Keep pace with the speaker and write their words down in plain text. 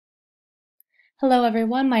Hello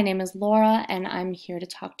everyone, my name is Laura and I'm here to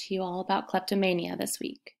talk to you all about kleptomania this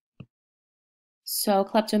week. So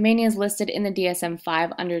kleptomania is listed in the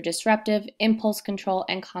DSM-5 under disruptive, impulse control,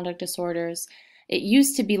 and conduct disorders. It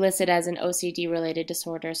used to be listed as an OCD-related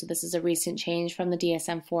disorder, so this is a recent change from the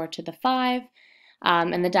DSM-4 to the 5,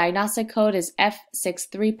 and the diagnostic code is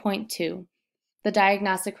F63.2. The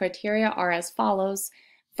diagnostic criteria are as follows.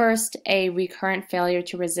 First, a recurrent failure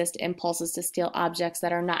to resist impulses to steal objects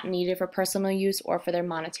that are not needed for personal use or for their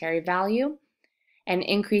monetary value, an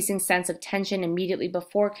increasing sense of tension immediately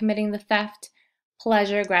before committing the theft,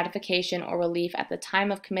 pleasure, gratification, or relief at the time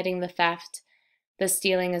of committing the theft. The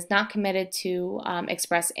stealing is not committed to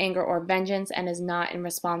express anger or vengeance and is not in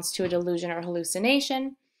response to a delusion or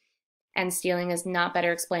hallucination. And stealing is not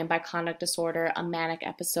better explained by conduct disorder, a manic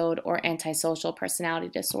episode, or antisocial personality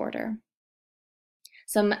disorder.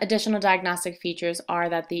 Some additional diagnostic features are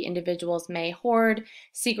that the individuals may hoard,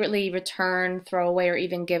 secretly return, throw away, or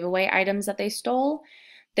even give away items that they stole.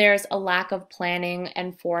 There's a lack of planning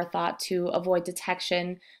and forethought to avoid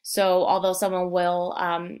detection. So although someone will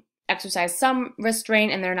exercise some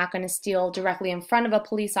restraint and they're not going to steal directly in front of a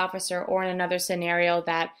police officer or in another scenario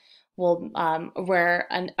that will where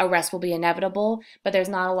an arrest will be inevitable, but there's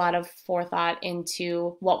not a lot of forethought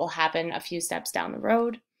into what will happen a few steps down the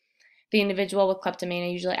road. The individual with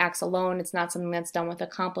kleptomania usually acts alone. It's not something that's done with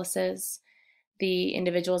accomplices. The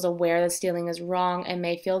individual is aware that stealing is wrong and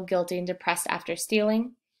may feel guilty and depressed after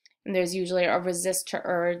stealing. And there's usually a resist to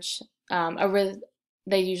urge.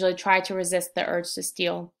 They usually try to resist the urge to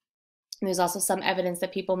steal. And there's also some evidence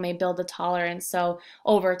that people may build a tolerance. So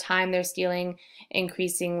over time, they're stealing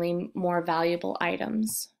increasingly more valuable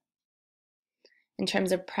items. In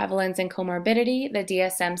terms of prevalence and comorbidity, the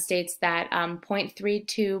DSM states that 0.3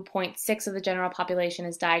 to 0.6 of the general population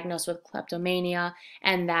is diagnosed with kleptomania,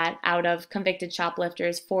 and that out of convicted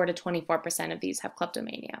shoplifters, 4 to 24% of these have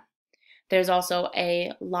kleptomania. There's also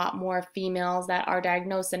a lot more females that are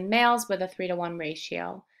diagnosed than males with a 3-to-1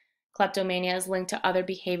 ratio. Kleptomania is linked to other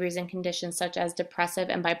behaviors and conditions such as depressive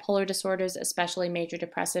and bipolar disorders, especially major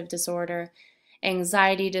depressive disorder,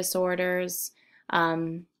 anxiety disorders,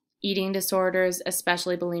 eating disorders,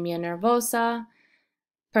 especially bulimia nervosa,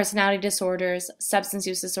 personality disorders, substance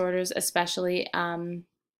use disorders, especially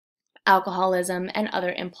alcoholism, and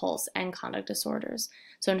other impulse and conduct disorders.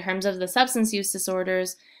 So in terms of the substance use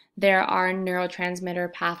disorders, there are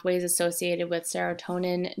neurotransmitter pathways associated with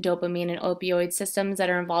serotonin, dopamine, and opioid systems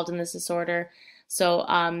that are involved in this disorder. So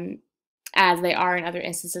as they are in other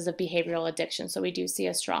instances of behavioral addiction. So we do see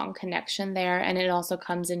a strong connection there, and it also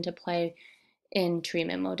comes into play in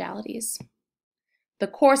treatment modalities. The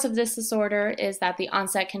course of this disorder is that the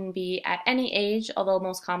onset can be at any age, although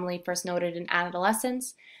most commonly first noted in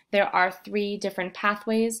adolescence. There are 3 different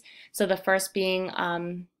pathways. So the first being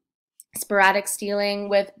sporadic stealing,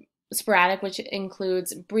 with sporadic, which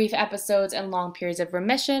includes brief episodes and long periods of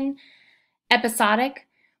remission. Episodic,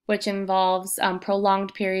 which involves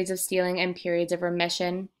prolonged periods of stealing and periods of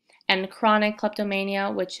remission. And chronic kleptomania,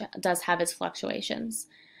 which does have its fluctuations.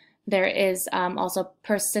 There is also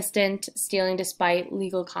persistent stealing despite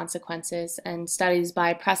legal consequences, and studies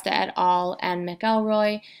by Presta et al. And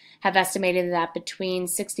McElroy have estimated that between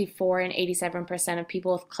 64 and 87% of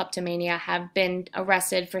people with kleptomania have been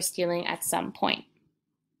arrested for stealing at some point.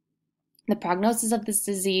 The prognosis of this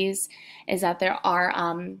disease is that there are,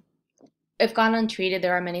 if gone untreated,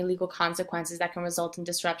 there are many legal consequences that can result in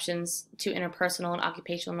disruptions to interpersonal and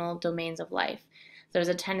occupational domains of life. There's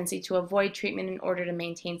a tendency to avoid treatment in order to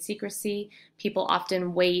maintain secrecy. People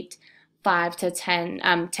often wait 10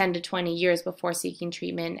 to 20 years before seeking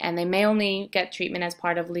treatment, and they may only get treatment as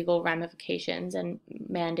part of legal ramifications and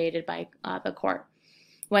mandated by the court.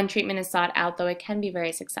 When treatment is sought out, though, it can be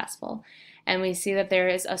very successful. And we see that there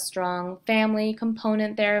is a strong family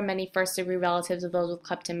component there. Many first-degree relatives of those with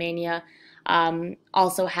kleptomania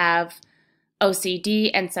also have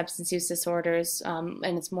OCD and substance use disorders,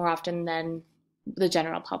 and it's more often than the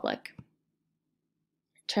general public.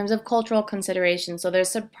 In terms of cultural considerations, so there's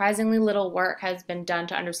surprisingly little work has been done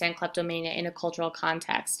to understand kleptomania in a cultural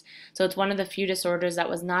context. So it's one of the few disorders that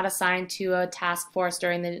was not assigned to a task force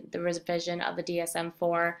during the revision of the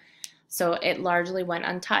DSM-4. So it largely went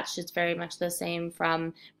untouched. It's very much the same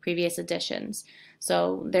from previous editions.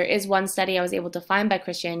 So there is one study I was able to find by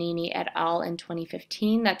Christianini et al. In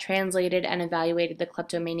 2015 that translated and evaluated the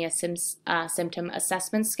kleptomania symptom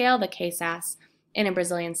assessment scale, the KSAS, in a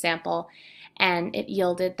Brazilian sample, and it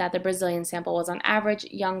yielded that the Brazilian sample was on average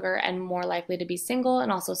younger and more likely to be single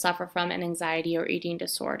and also suffer from an anxiety or eating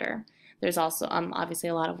disorder. There's also obviously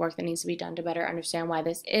a lot of work that needs to be done to better understand why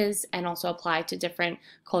this is and also apply to different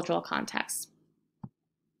cultural contexts.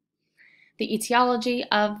 The etiology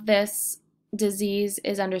of this disease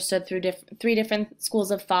is understood through three different schools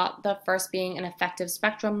of thought, the first being an affective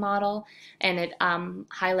spectrum model, and it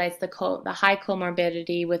highlights the high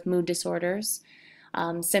comorbidity with mood disorders.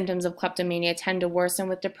 Symptoms of kleptomania tend to worsen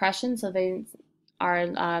with depression, so they are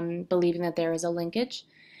believing that there is a linkage.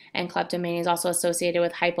 And kleptomania is also associated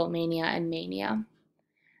with hypomania and mania.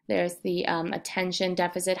 There's the attention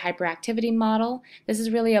deficit hyperactivity model. This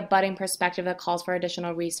is really a budding perspective that calls for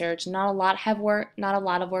additional research. Not a lot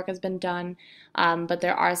of work has been done, but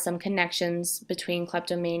there are some connections between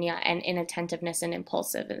kleptomania and inattentiveness and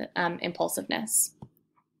impulsiveness.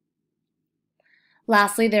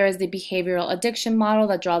 Lastly, there is the behavioral addiction model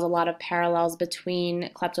that draws a lot of parallels between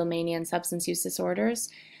kleptomania and substance use disorders,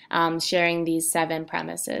 sharing these 7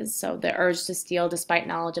 premises. So the urge to steal despite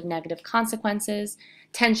knowledge of negative consequences,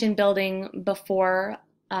 tension building before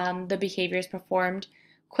the behavior is performed,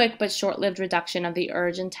 quick but short-lived reduction of the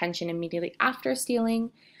urge and tension immediately after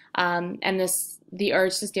stealing, and the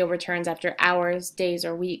urge to steal returns after hours, days,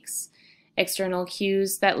 or weeks. External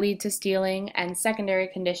cues that lead to stealing, and secondary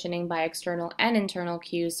conditioning by external and internal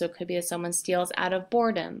cues. So it could be that someone steals out of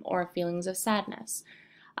boredom or feelings of sadness.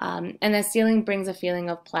 And that stealing brings a feeling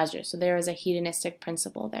of pleasure. So there is a hedonistic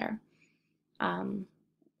principle there.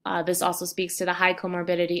 This also speaks to the high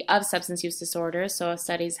comorbidity of substance use disorders. So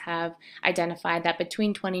studies have identified that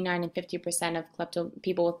between 29 and 50% of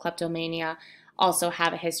people with kleptomania also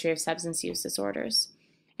have a history of substance use disorders.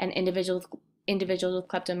 And individuals with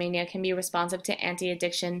kleptomania can be responsive to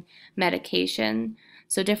anti-addiction medication.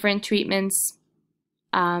 So different treatments,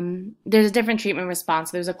 there's a different treatment response.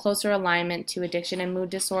 There's a closer alignment to addiction and mood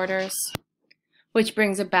disorders, which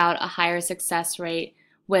brings about a higher success rate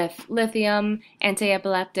with lithium,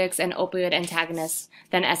 anti-epileptics, and opioid antagonists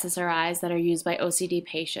than SSRIs that are used by OCD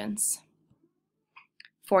patients.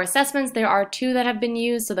 For assessments, there are 2 that have been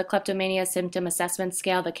used. So the Kleptomania Symptom Assessment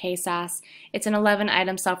Scale, the KSAS, it's an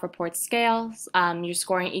 11-item self-report scale. You're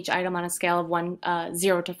scoring each item on a scale of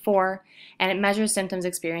 0 to 4, and it measures symptoms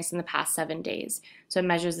experienced in the past 7 days. So it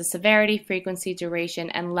measures the severity, frequency, duration,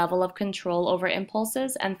 and level of control over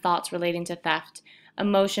impulses and thoughts relating to theft,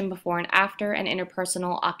 emotion before and after, and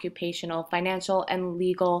interpersonal, occupational, financial, and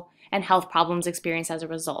legal and health problems experienced as a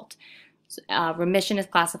result. Remission is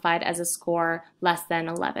classified as a score less than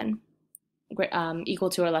 11, equal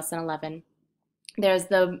to or less than 11. There's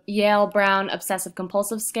the Yale-Brown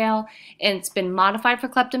Obsessive-Compulsive Scale. It's been modified for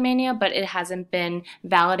kleptomania, but it hasn't been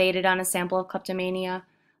validated on a sample of kleptomania.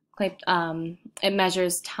 It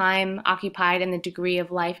measures time occupied and the degree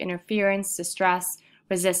of life interference, distress,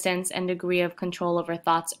 resistance, and degree of control over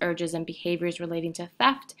thoughts, urges, and behaviors relating to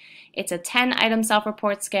theft. It's a 10-item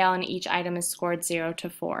self-report scale, and each item is scored 0 to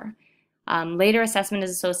 4. Later assessment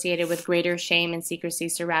is associated with greater shame and secrecy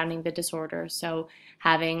surrounding the disorder, so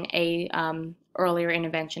having a earlier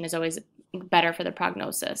intervention is always better for the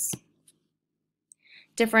prognosis.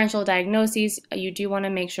 Differential diagnoses, you do want to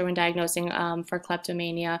make sure when diagnosing for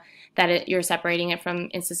kleptomania that you're separating it from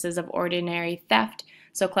instances of ordinary theft.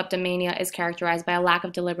 So kleptomania is characterized by a lack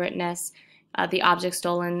of deliberateness, the object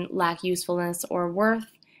stolen lack usefulness or worth,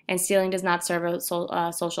 and stealing does not serve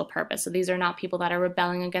a social purpose. So these are not people that are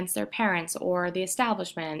rebelling against their parents or the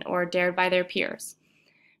establishment or dared by their peers.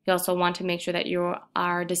 You also want to make sure that you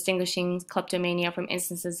are distinguishing kleptomania from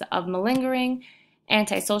instances of malingering,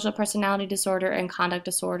 antisocial personality disorder, and conduct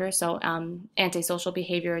disorder. So antisocial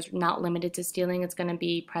behavior is not limited to stealing. It's going to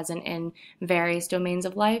be present in various domains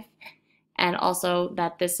of life. And also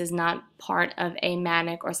that this is not part of a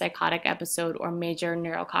manic or psychotic episode or major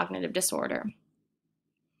neurocognitive disorder.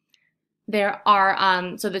 There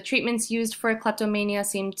are, so the treatments used for kleptomania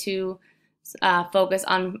seem to focus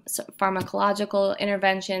on pharmacological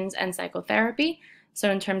interventions and psychotherapy. So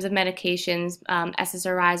in terms of medications,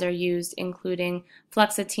 SSRIs are used, including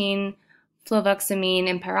fluoxetine, fluvoxamine,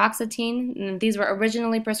 and paroxetine. And these were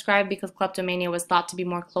originally prescribed because kleptomania was thought to be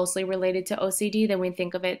more closely related to OCD than we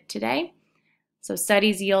think of it today. So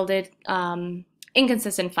studies yielded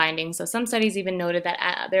inconsistent findings. So some studies even noted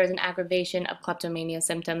that there is an aggravation of kleptomania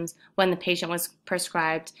symptoms when the patient was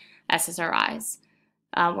prescribed SSRIs.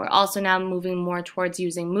 We're also now moving more towards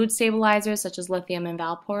using mood stabilizers such as lithium and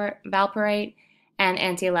valproate and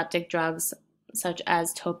anti-epileptic drugs such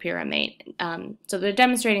as topiramate. So they're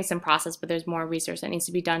demonstrating some process, but there's more research that needs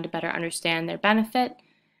to be done to better understand their benefit.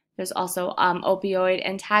 There's also opioid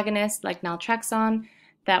antagonists like naltrexone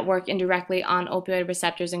that work indirectly on opioid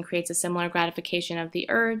receptors and creates a similar gratification of the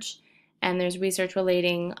urge. And there's research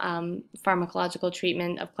relating pharmacological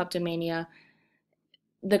treatment of kleptomania.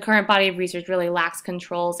 The current body of research really lacks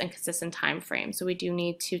controls and consistent time frames, so we do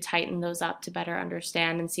need to tighten those up to better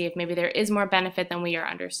understand and see if maybe there is more benefit than we are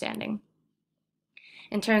understanding.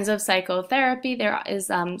 In terms of psychotherapy, there is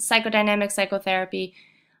psychodynamic psychotherapy.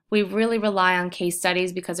 We really rely on case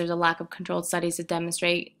studies because there's a lack of controlled studies to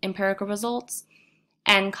demonstrate empirical results,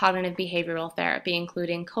 and cognitive behavioral therapy,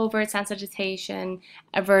 including covert sensitization,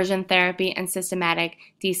 aversion therapy, and systematic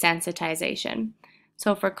desensitization.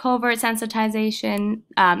 So for covert sensitization,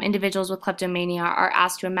 individuals with kleptomania are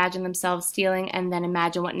asked to imagine themselves stealing and then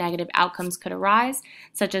imagine what negative outcomes could arise,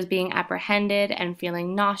 such as being apprehended and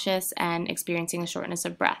feeling nauseous and experiencing a shortness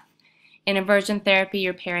of breath. In aversion therapy,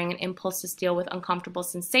 you're pairing an impulse to steal with uncomfortable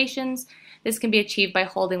sensations. This can be achieved by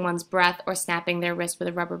holding one's breath or snapping their wrist with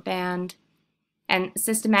a rubber band. And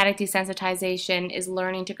systematic desensitization is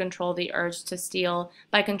learning to control the urge to steal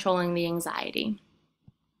by controlling the anxiety.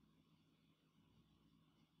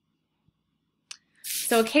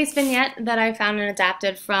 So a case vignette that I found and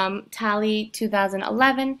adapted from Tally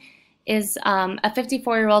 2011 is a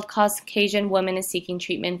 54-year-old Caucasian woman is seeking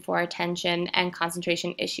treatment for attention and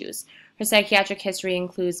concentration issues. Her psychiatric history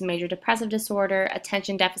includes major depressive disorder,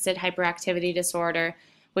 attention deficit hyperactivity disorder,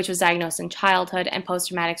 which was diagnosed in childhood, and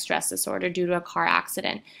post-traumatic stress disorder due to a car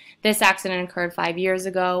accident. This accident occurred 5 years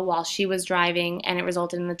ago while she was driving, and it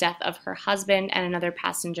resulted in the death of her husband and another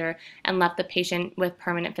passenger and left the patient with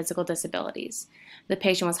permanent physical disabilities. The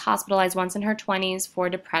patient was hospitalized once in her 20s for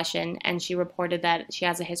depression, and she reported that she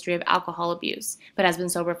has a history of alcohol abuse, but has been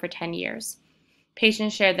sober for 10 years.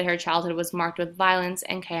 Patient shared that her childhood was marked with violence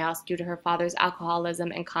and chaos due to her father's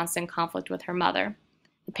alcoholism and constant conflict with her mother.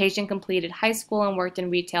 The patient completed high school and worked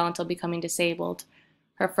in retail until becoming disabled.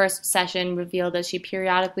 Her first session revealed that she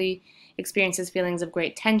periodically experiences feelings of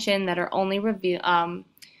great tension that are only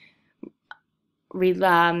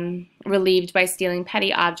relieved by stealing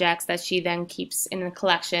petty objects that she then keeps in a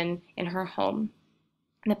collection in her home.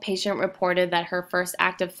 The patient reported that her first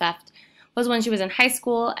act of theft was when she was in high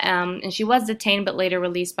school, and she was detained but later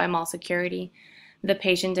released by mall security. The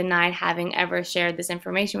patient denied having ever shared this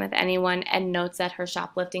information with anyone and notes that her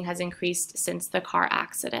shoplifting has increased since the car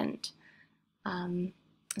accident.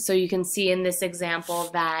 So you can see in this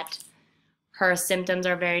example that her symptoms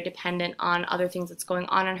are very dependent on other things that's going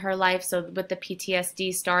on in her life. So with the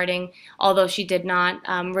PTSD starting, although she did not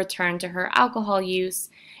return to her alcohol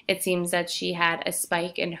use, it seems that she had a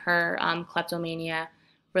spike in her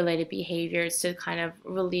kleptomania-related behaviors to kind of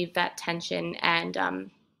relieve that tension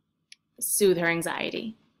and soothe her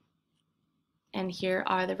anxiety. And here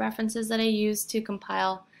are the references that I used to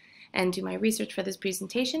compile and do my research for this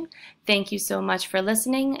presentation. Thank you so much for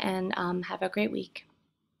listening, and have a great week.